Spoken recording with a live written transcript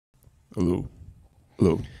Hello.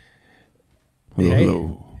 Hello. Hello. Hey.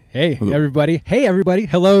 Hello. Hey, Hello. everybody. Hey, everybody.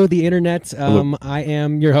 Hello, the internet. Hello. I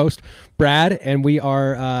am your host, Brad, and we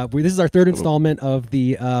are. This is our third installment of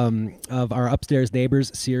the of our Upstairs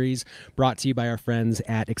Neighbours series, brought to you by our friends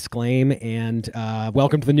at Exclaim. And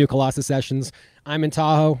welcome to the new Colossus sessions. I'm in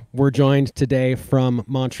Tahoe. We're joined today from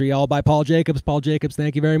Montreal by Paul Jacobs. Paul Jacobs,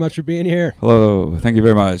 thank you very much for being here. Hello. Thank you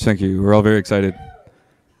very much. Thank you. We're all very excited.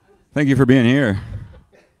 Thank you for being here.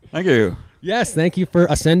 Thank you. Yes, thank you for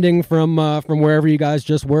ascending from wherever you guys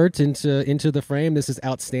just worked into the frame. This is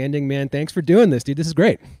outstanding, man. Thanks for doing this, dude. This is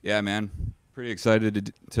great. Yeah, man. Pretty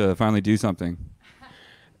excited to finally do something.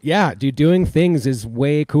 Yeah, dude, doing things is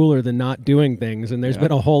way cooler than not doing things, and there's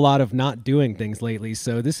been a whole lot of not doing things lately.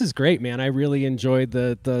 So this is great, man. I really enjoyed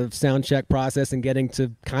the sound check process and getting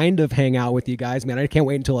to kind of hang out with you guys, man. I can't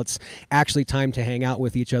wait until it's actually time to hang out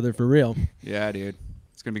with each other for real. Yeah, dude.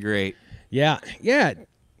 It's going to be great. Yeah.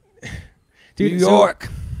 Dude, New York.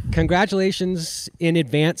 So congratulations in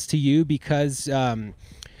advance to you because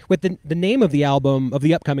with the name of the album, of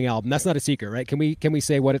the upcoming album, that's not a secret, right? Can we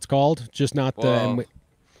say what it's called? Just not the...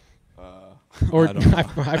 Or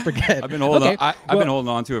I forget. I've been holding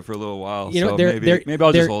on to it for a little while. You know, so maybe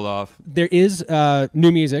I'll just hold off. There is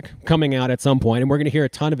new music coming out at some point, and we're going to hear a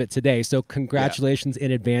ton of it today. So congratulations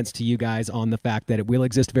in advance to you guys on the fact that it will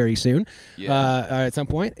exist very soon, at some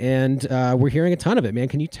point. And we're hearing a ton of it, man.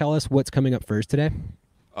 Can you tell us what's coming up first today?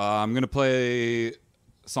 I'm going to play a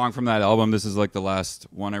song from that album. This is like the last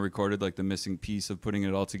one I recorded, like the missing piece of putting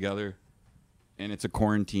it all together. And it's a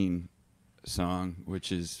quarantine song,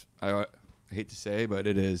 which is... I hate to say, but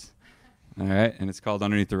it is. All right, and it's called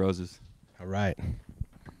Underneath the Roses. All right.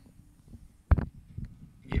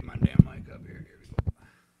 Get my damn mic up here. Here we go.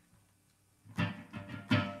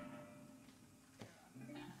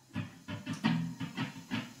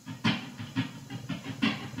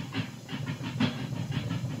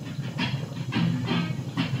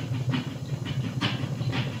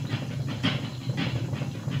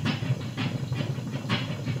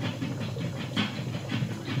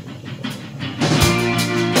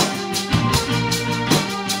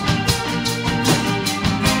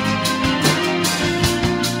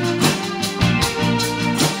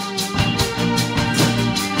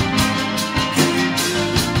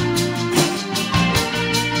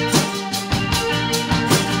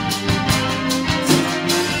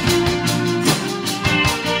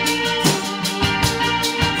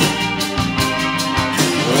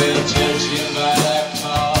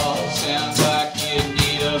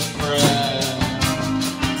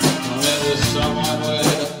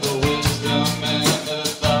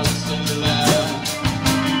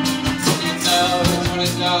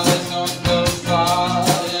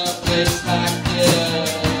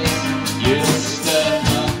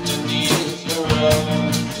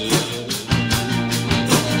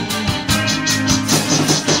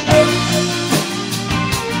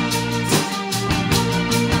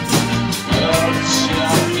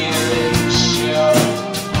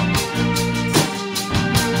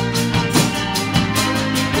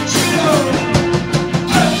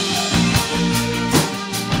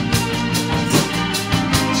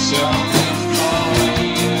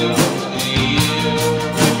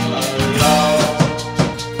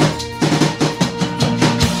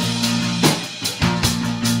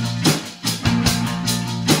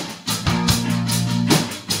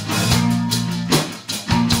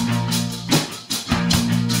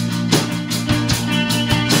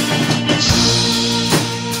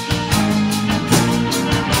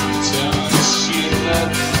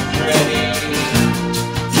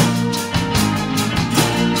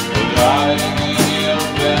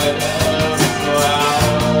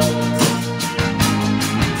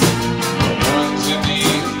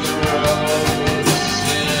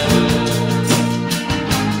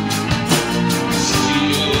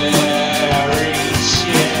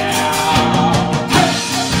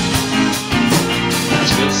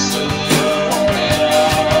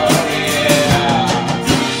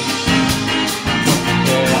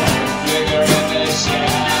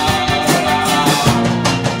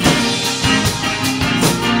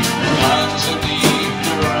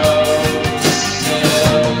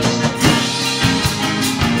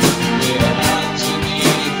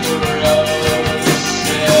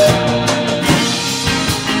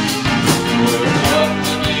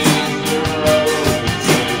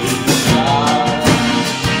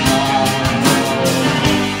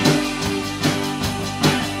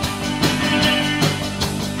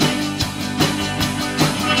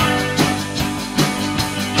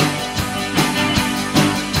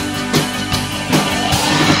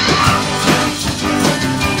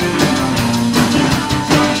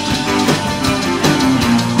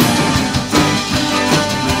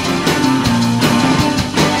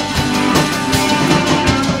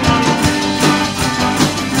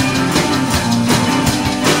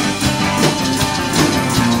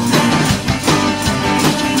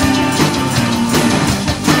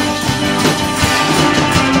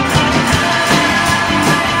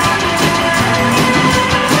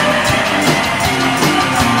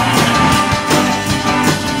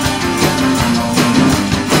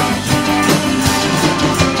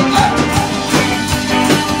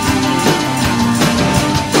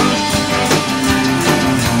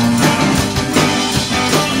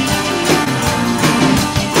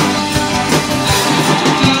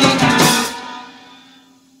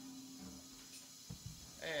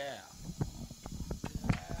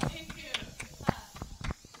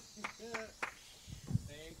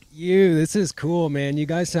 you. This is cool, man. You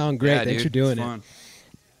guys sound great. Yeah, Thanks dude, for doing it's it. fun.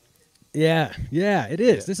 Yeah, it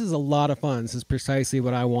is. Yeah. This is a lot of fun. This is precisely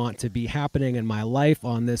what I want to be happening in my life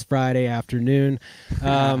on this Friday afternoon.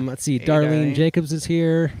 Let's see. Hey, Darlene Darlene. Jacobs is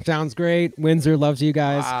here. Sounds great. Windsor loves you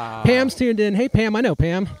guys. Wow. Pam's tuned in. Hey, Pam. I know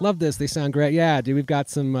Pam. Love this. They sound great. Yeah, dude. We've got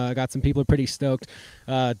some people pretty stoked.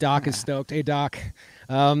 Doc is stoked. Hey, Doc.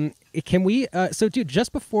 Can we? So, dude,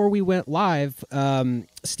 just before we went live,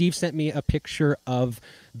 Steve sent me a picture of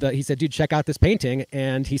he said, dude, check out this painting.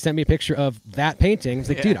 And he sent me a picture of that painting. He's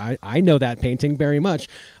like, dude, I know that painting very much.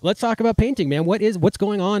 Let's talk about painting, man. What's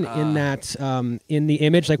going on in that, in the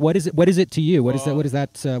image? Like, what is it to you? What's you know,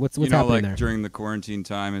 happening like there? during the quarantine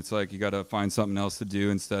time, it's like you got to find something else to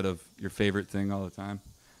do instead of your favorite thing all the time.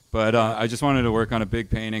 But I just wanted to work on a big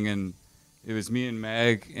painting, and it was me and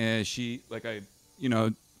Meg, and she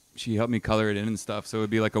helped me color it in and stuff. So it would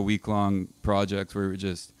be like a week-long project where we were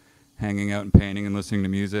just hanging out and painting and listening to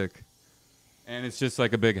music. And it's just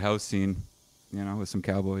like a big house scene, with some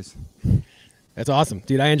cowboys. That's awesome,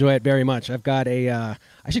 dude. I enjoy it very much. I've got I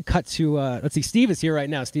should cut to, let's see. Steve is here right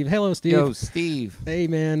now. Steve, hello, Steve. Yo, Steve. Hey,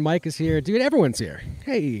 man. Mike is here. Dude, everyone's here.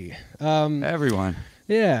 Hey. Everyone.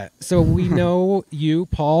 Yeah. So we know you,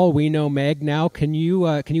 Paul. We know Meg now. Can you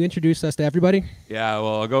introduce us to everybody? Yeah,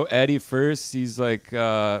 well, I'll go Eddie first. He's like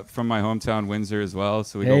from my hometown, Windsor, as well.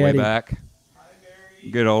 So we Hey, go way Eddie. back. Hi,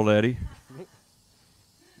 Mary. Good old Eddie.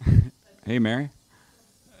 Hey, Mary.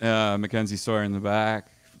 Mackenzie Sawyer in the back.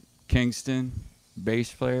 Kingston,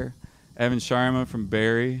 bass player. Evan Sharma from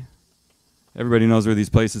Barrie. Everybody knows where these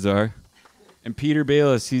places are. And Peter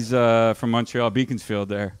Bayless, he's from Montreal, Beaconsfield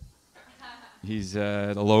there. He's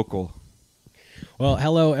a local. Well,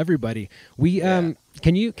 hello everybody.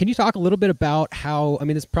 Can you talk a little bit about how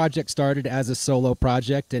this project started as a solo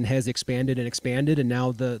project and has expanded and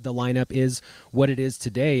now the lineup is what it is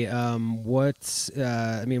today.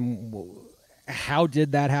 How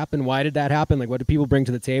did that happen? Why did that happen? Like, what do people bring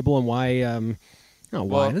to the table, and why? Why?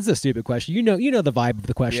 Well, This is a stupid question. You know the vibe of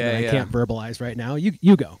the question that I can't verbalize right now.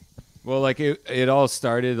 You go. Well, like it all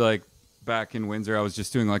started like back in Windsor. I was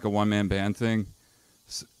just doing like a one-man band thing.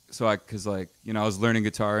 So I was learning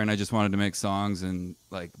guitar, and I just wanted to make songs and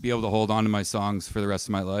like be able to hold on to my songs for the rest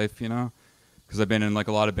of my life, because I've been in like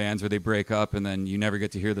a lot of bands where they break up and then you never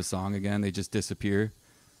get to hear the song again. They just disappear.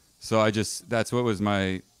 So that's what was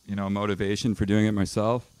my, motivation for doing it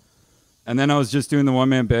myself. And then I was just doing the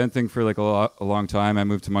one-man band thing for like a long time. I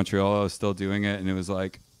moved to Montreal. I was still doing it, and it was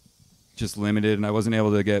like just limited, and I wasn't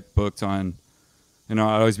able to get booked on, I'd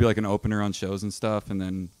always be like an opener on shows and stuff. And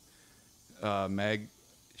then Meg,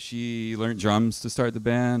 she learned drums to start the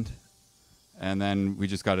band, and then we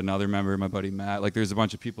just got another member, my buddy Matt. Like, there's a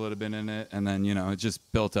bunch of people that have been in it, and then it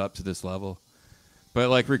just built up to this level. But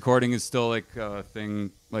like recording is still like a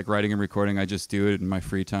thing. Like writing and recording, I just do it in my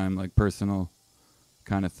free time, like personal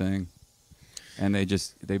kind of thing. And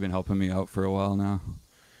they've been helping me out for a while now,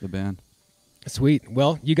 the band. Sweet.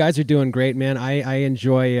 Well, you guys are doing great, man. I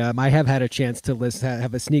enjoy. I have had a chance to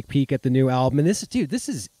have a sneak peek at the new album, and this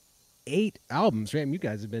is 8 albums, right? You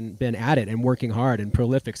guys have been at it and working hard and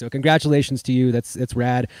prolific. So congratulations to you. That's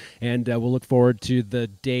rad, and we'll look forward to the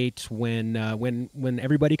date when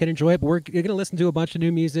everybody can enjoy it. But you're gonna listen to a bunch of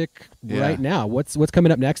new music right now. What's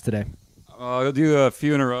coming up next today? I'll do a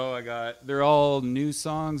few in a row. They're all new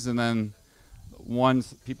songs, and then one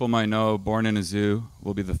people might know, "Born in a Zoo,"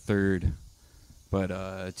 will be the third.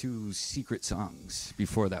 But 2 secret songs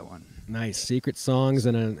before that one. Nice secret songs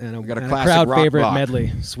and a classic crowd rock favorite block.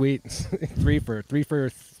 medley. Sweet. three for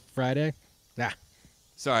Friday. Yeah.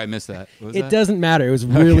 Sorry, I missed that. What was It that? doesn't matter. It was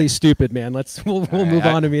really stupid, man. We'll move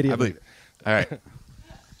on immediately. I believe it. All right.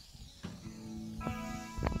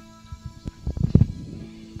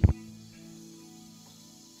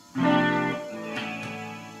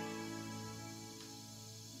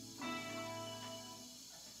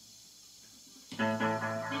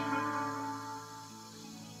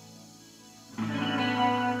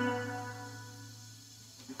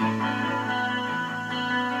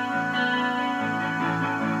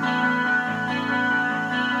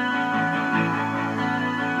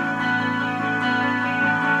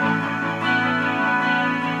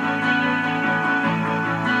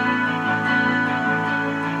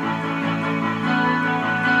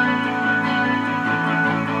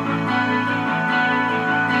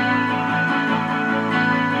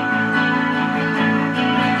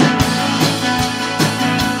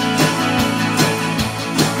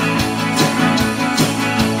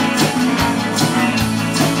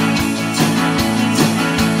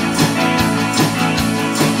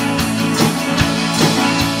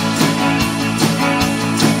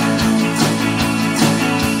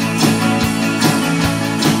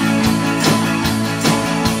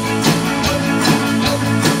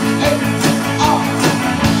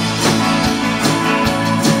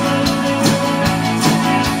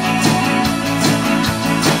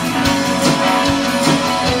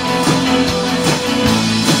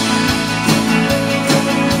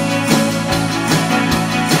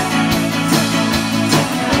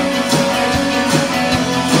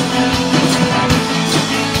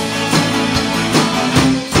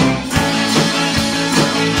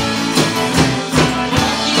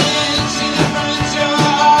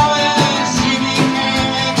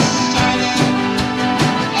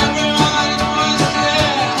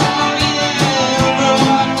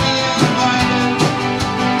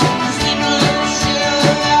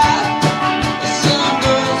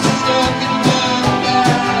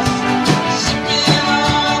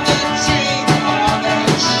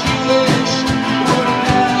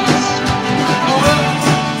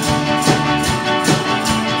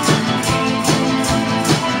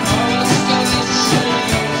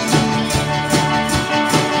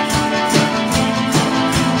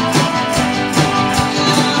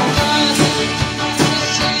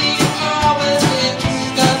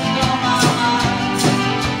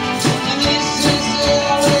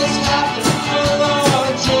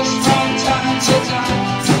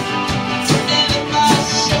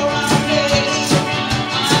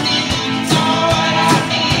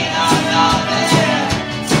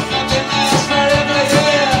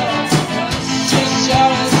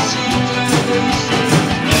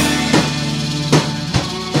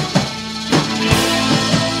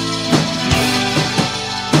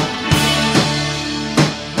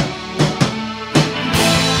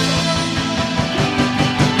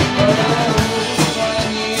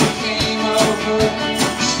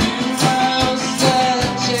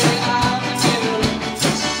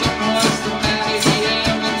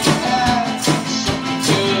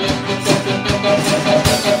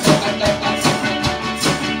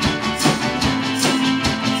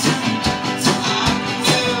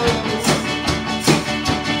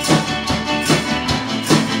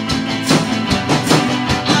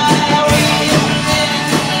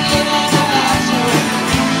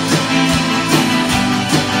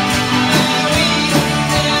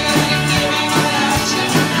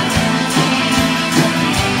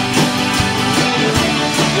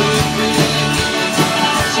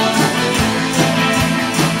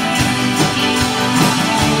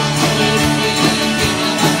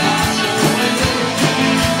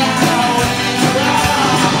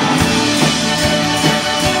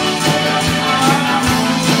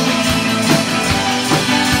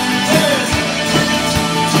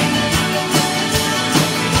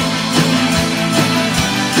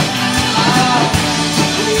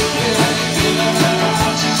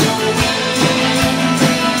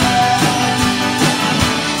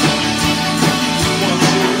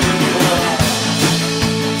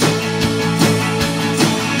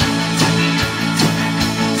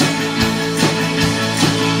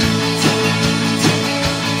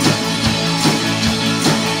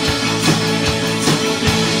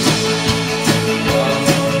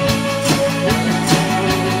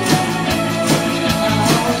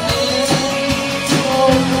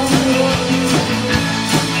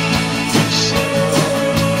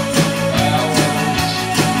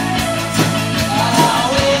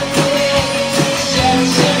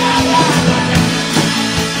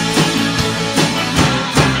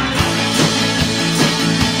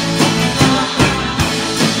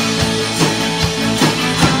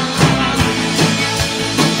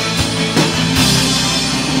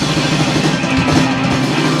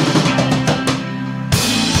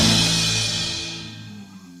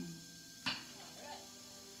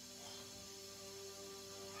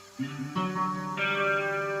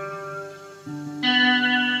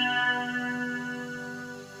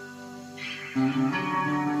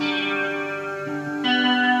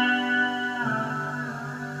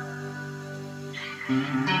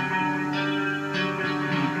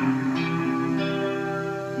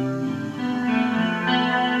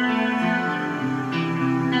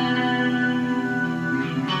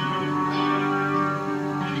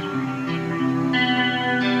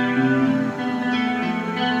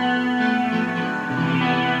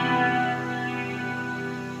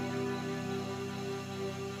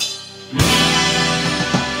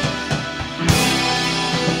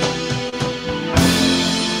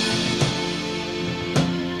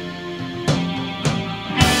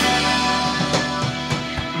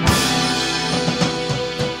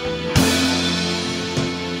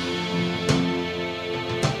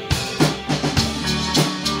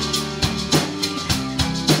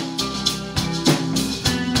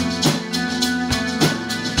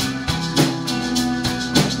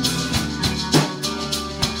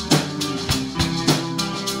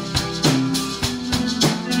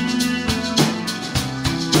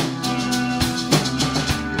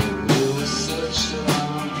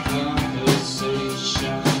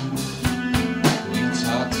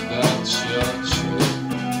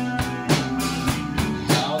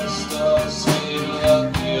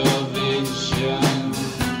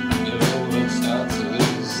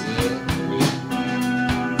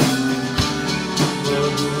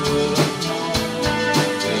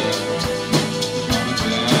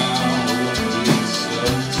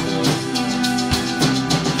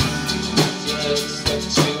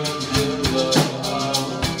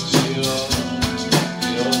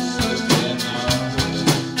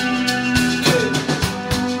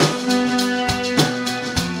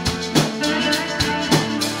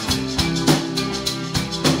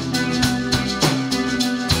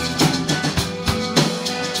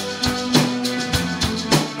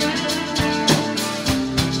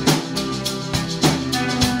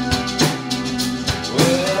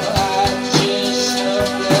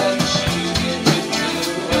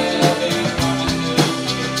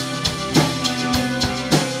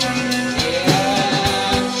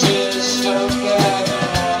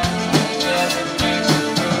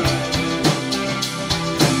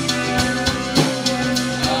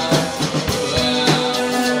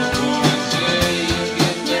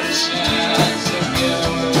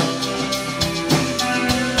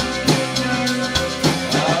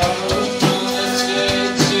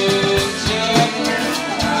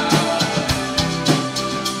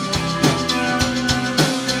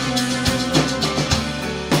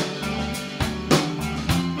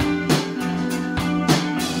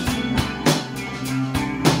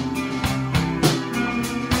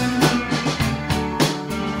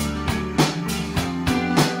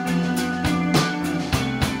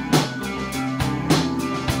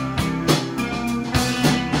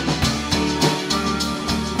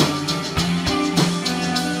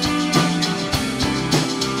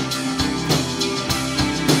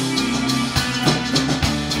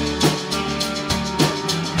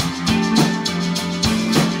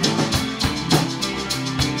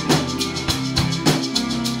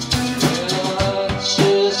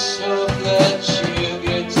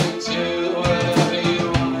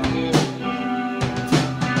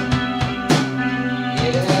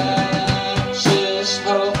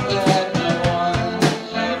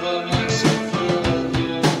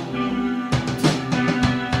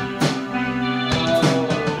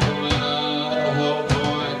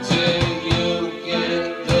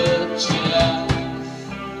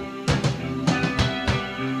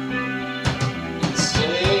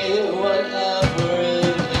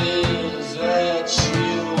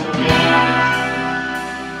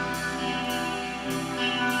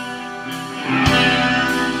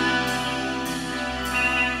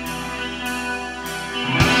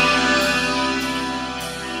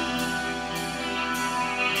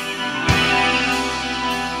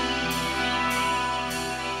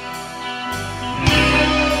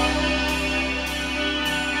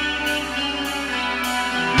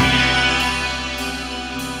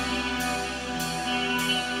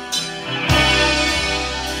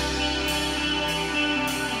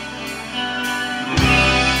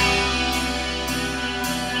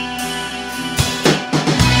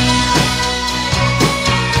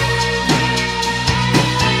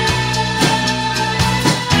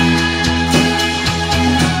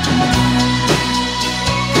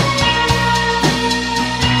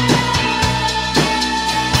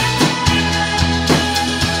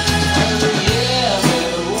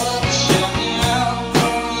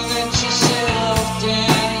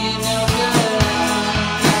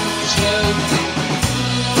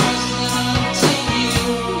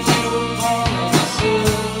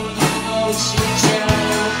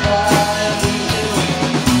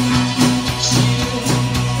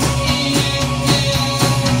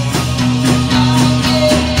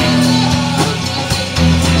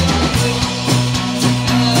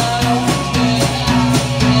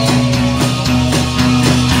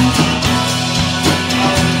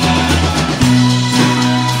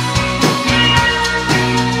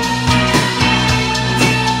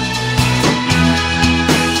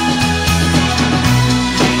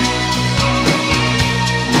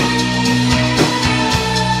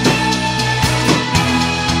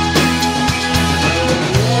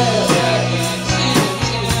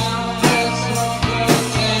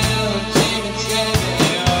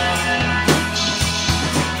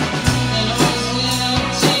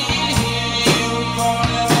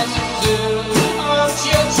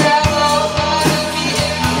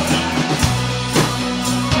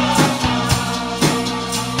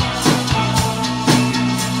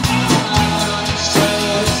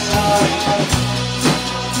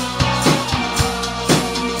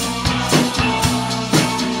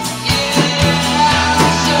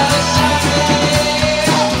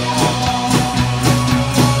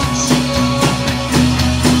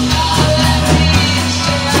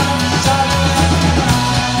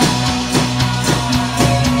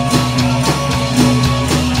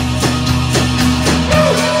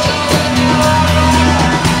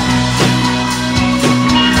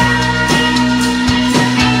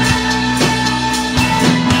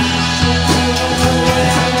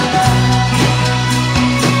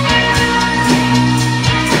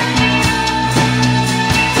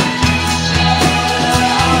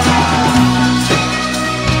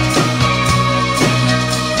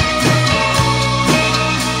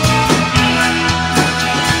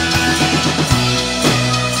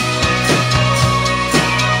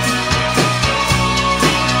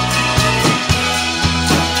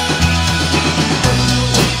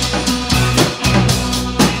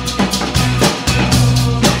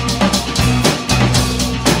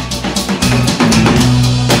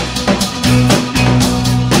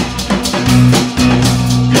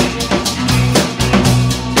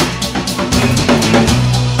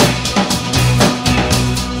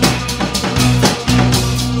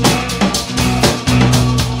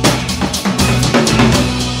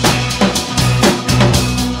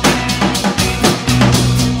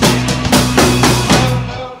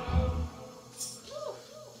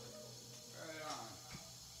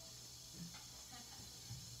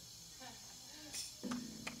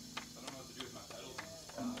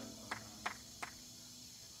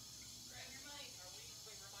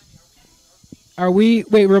 Are we?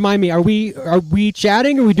 Wait, remind me. Are we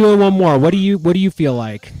chatting? Or are we doing one more? What do you feel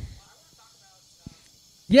like?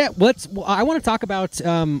 Yeah. I want to talk about.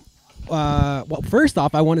 Well, first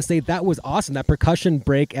off, I want to say that was awesome. That percussion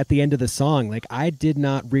break at the end of the song. Like, I did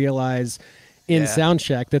not realize in sound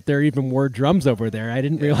check that there even were drums over there. I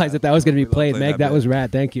didn't realize that was going to be played. Meg, that was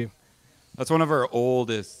rad. Thank you. That's one of our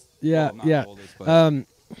oldest. Yeah, well, yeah. Oldest, but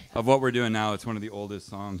of what we're doing now, it's one of the oldest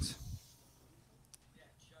songs.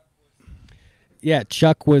 Yeah,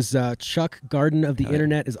 Chuck was Chuck Garden of the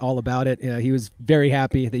Internet is all about it. He was very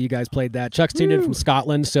happy that you guys played that. Chuck's tuned in from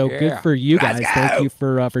Scotland, so good for you guys. Thank you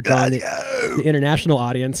for drawing the international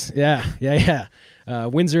audience. Yeah.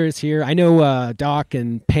 Windsor is here. I know Doc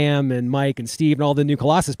and Pam and Mike and Steve and all the new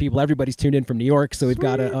Colossus people. Everybody's tuned in from New York, so we've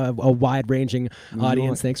got a wide-ranging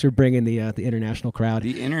audience. Thanks for bringing the international crowd.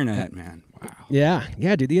 The internet, man. Wow. Yeah,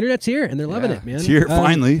 dude. The internet's here, and they're loving it, man. It's here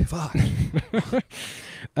finally. Fuck.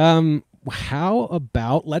 How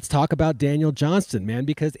about let's talk about Daniel Johnston, man,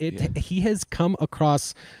 because he has come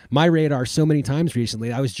across my radar so many times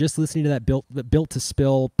recently. I was just listening to that Built to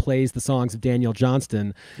Spill plays the songs of Daniel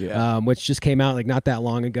Johnston, which just came out like not that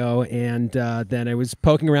long ago, and then I was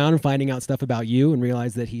poking around and finding out stuff about you and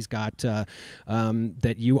realized that he's got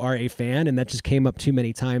that you are a fan, and that just came up too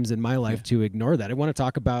many times in my life to ignore that. I want to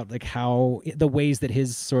talk about like how the ways that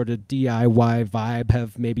his sort of DIY vibe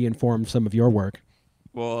have maybe informed some of your work.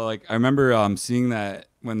 Well, like I remember seeing that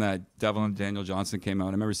when that Devil and Daniel Johnston came out.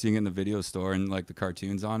 I remember seeing it in the video store and like the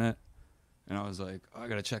cartoons on it, and I was like, oh, I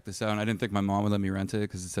gotta check this out. And I didn't think my mom would let me rent it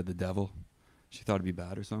because it said the devil. She thought it'd be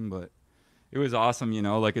bad or something, but it was awesome. You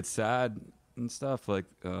know, like it's sad and stuff, like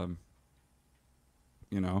you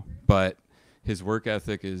know, but his work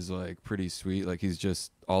ethic is like pretty sweet. Like he's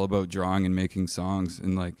just all about drawing and making songs,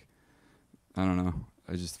 and like I don't know.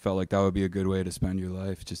 I just felt like that would be a good way to spend your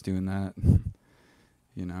life, just doing that.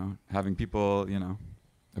 You know, having people, you know,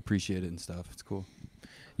 appreciate it and stuff. It's cool.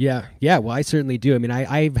 Yeah. Well, I certainly do. I mean,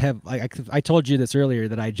 I told you this earlier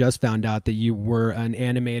that I just found out that you were an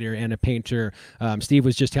animator and a painter. Steve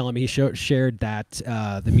was just telling me he shared that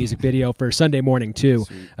the music video for Sunday Morning too,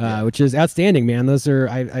 which is outstanding, man. Those are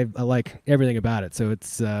I like everything about it. So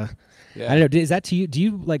it's I don't know. Is that to you? Do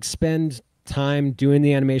you like spend time doing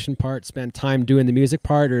the animation part, spend time doing the music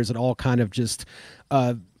part, or is it all kind of just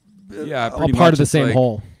pretty part of the same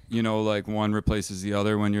whole? You know, like one replaces the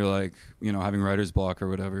other when you're like, you know, having writer's block or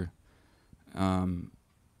whatever. I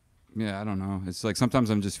don't know. It's like sometimes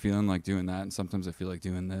I'm just feeling like doing that, and sometimes I feel like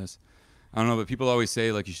doing this. I don't know, but people always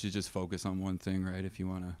say like you should just focus on one thing, right, if you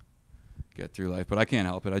want to get through life. But I can't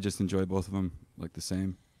help it. I just enjoy both of them like the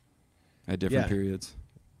same at different periods.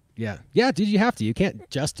 Yeah, dude, you have to. You can't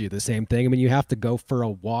just do the same thing. I mean, you have to go for a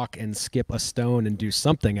walk and skip a stone and do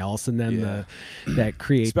something else, and then that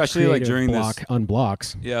creates especially like during block this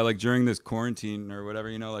unblocks. Yeah, like during this quarantine or whatever,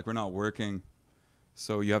 you know, like we're not working,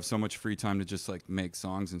 so you have so much free time to just like make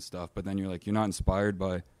songs and stuff. But then you're like, you're not inspired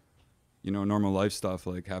by, you know, normal life stuff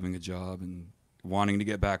like having a job and wanting to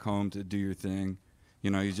get back home to do your thing.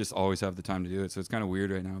 You know, you just always have the time to do it. So it's kind of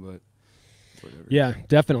weird right now, but. Whatever. Yeah,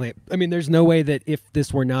 definitely. I mean, there's no way that if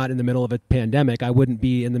this were not in the middle of a pandemic, I wouldn't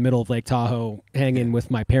be in the middle of Lake Tahoe hanging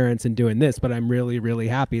with my parents and doing this, but I'm really, really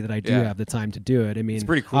happy that I do have the time to do it. I mean, it's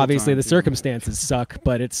pretty cool. Obviously, the circumstances suck,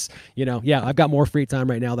 but it's, you know, I've got more free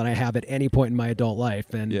time right now than I have at any point in my adult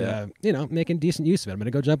life, and, you know, making decent use of it. I'm going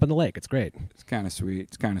to go jump in the lake. It's great. It's kind of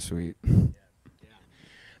sweet.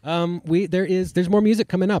 There's more music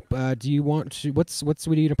coming up. Do you want to? What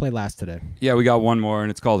are you gonna play last today? Yeah, we got one more, and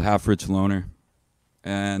it's called Half Rich Loner,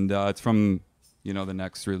 and it's from, you know, the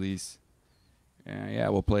next release. Yeah,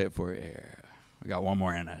 we'll play it for you here. We got one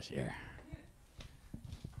more in us here.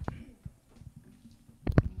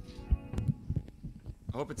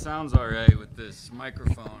 I hope it sounds all right with this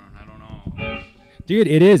microphone. I don't know, dude.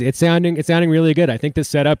 It is. It's sounding really good. I think this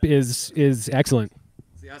setup is excellent.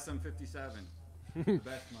 It's the SM57. The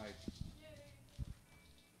best mic.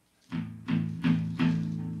 I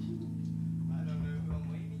don't know who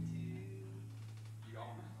I'm waving to. You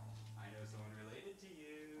all know. I know someone related to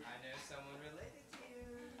you. I know someone related to you.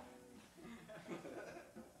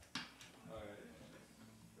 All right.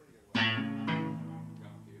 Pretty good one.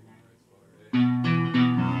 Got the one right spot, right?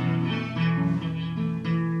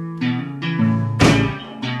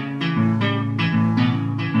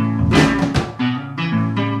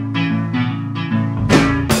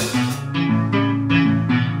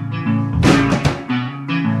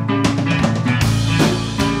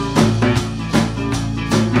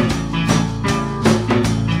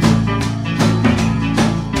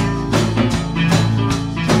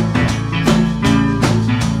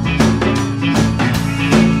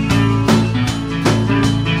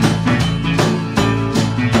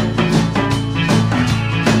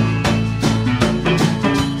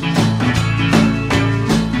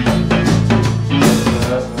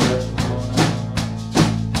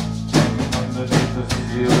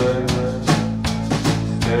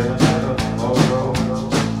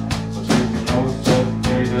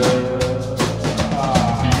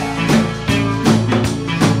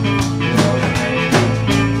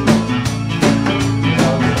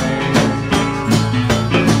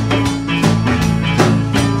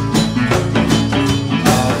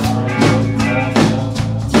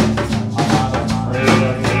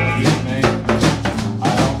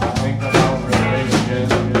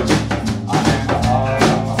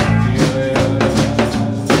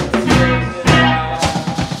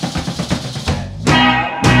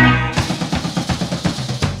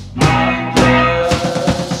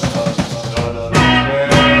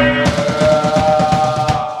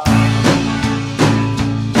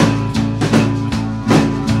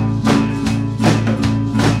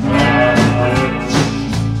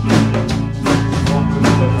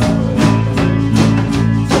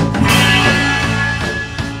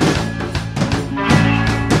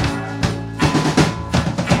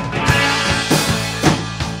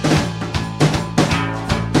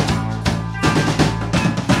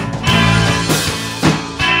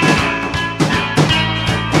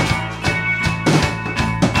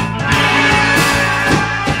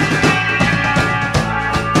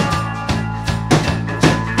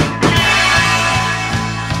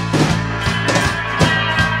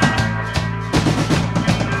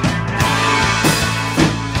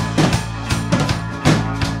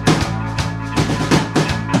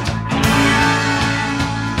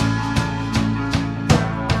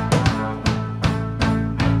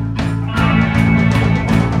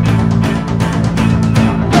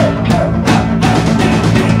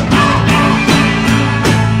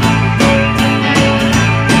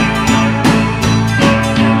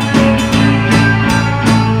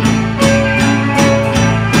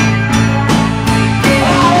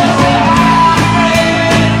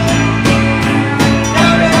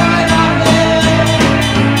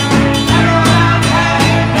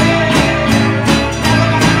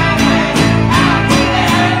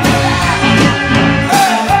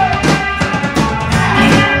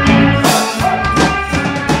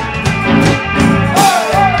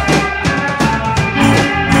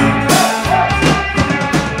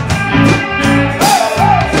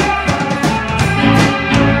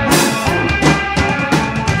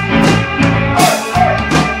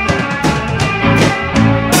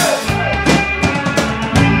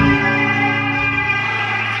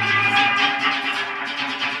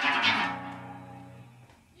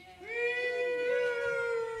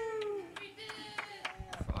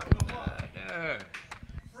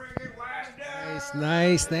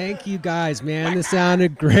 Nice. Thank you guys, man. This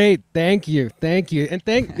sounded great. Thank you. And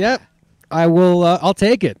yep. I will, I'll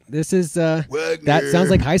take it. This is, that sounds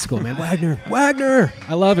like high school, man. Wagner.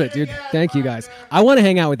 I love it, dude. Thank you guys. I want to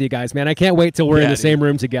hang out with you guys, man. I can't wait till we're in the same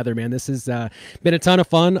room together, man. This has been a ton of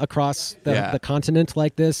fun across the continent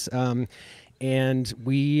like this. And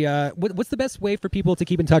we, what's the best way for people to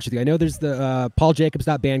keep in touch with you? I know there's the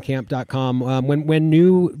pauljacobs.bandcamp.com. When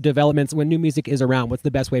new developments, when new music is around, what's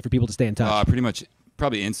the best way for people to stay in touch? Pretty much,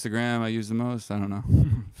 probably Instagram. I use the most. I don't know,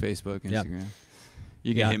 Facebook, Instagram. Yep.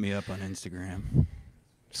 You can hit me up on Instagram.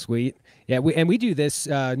 Sweet. Yeah, we do this.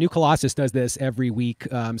 New Colossus does this every week.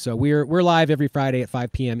 So we're live every Friday at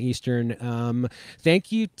 5 p.m. Eastern.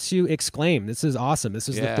 Thank you to Exclaim. This is awesome. This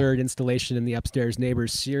is the third installation in the Upstairs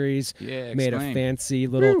Neighbors series. Yeah, made a fancy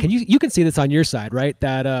little. Can you can see this on your side, right?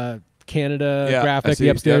 That Canada graphic, the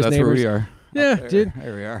Upstairs that's Neighbors. Where we are. Yeah, dude.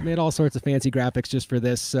 There we are. Made all sorts of fancy graphics just for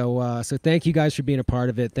this. So thank you guys for being a part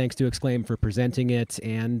of it. Thanks to Exclaim for presenting it.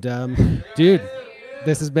 And dude,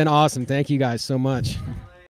 this has been awesome. Thank you guys so much.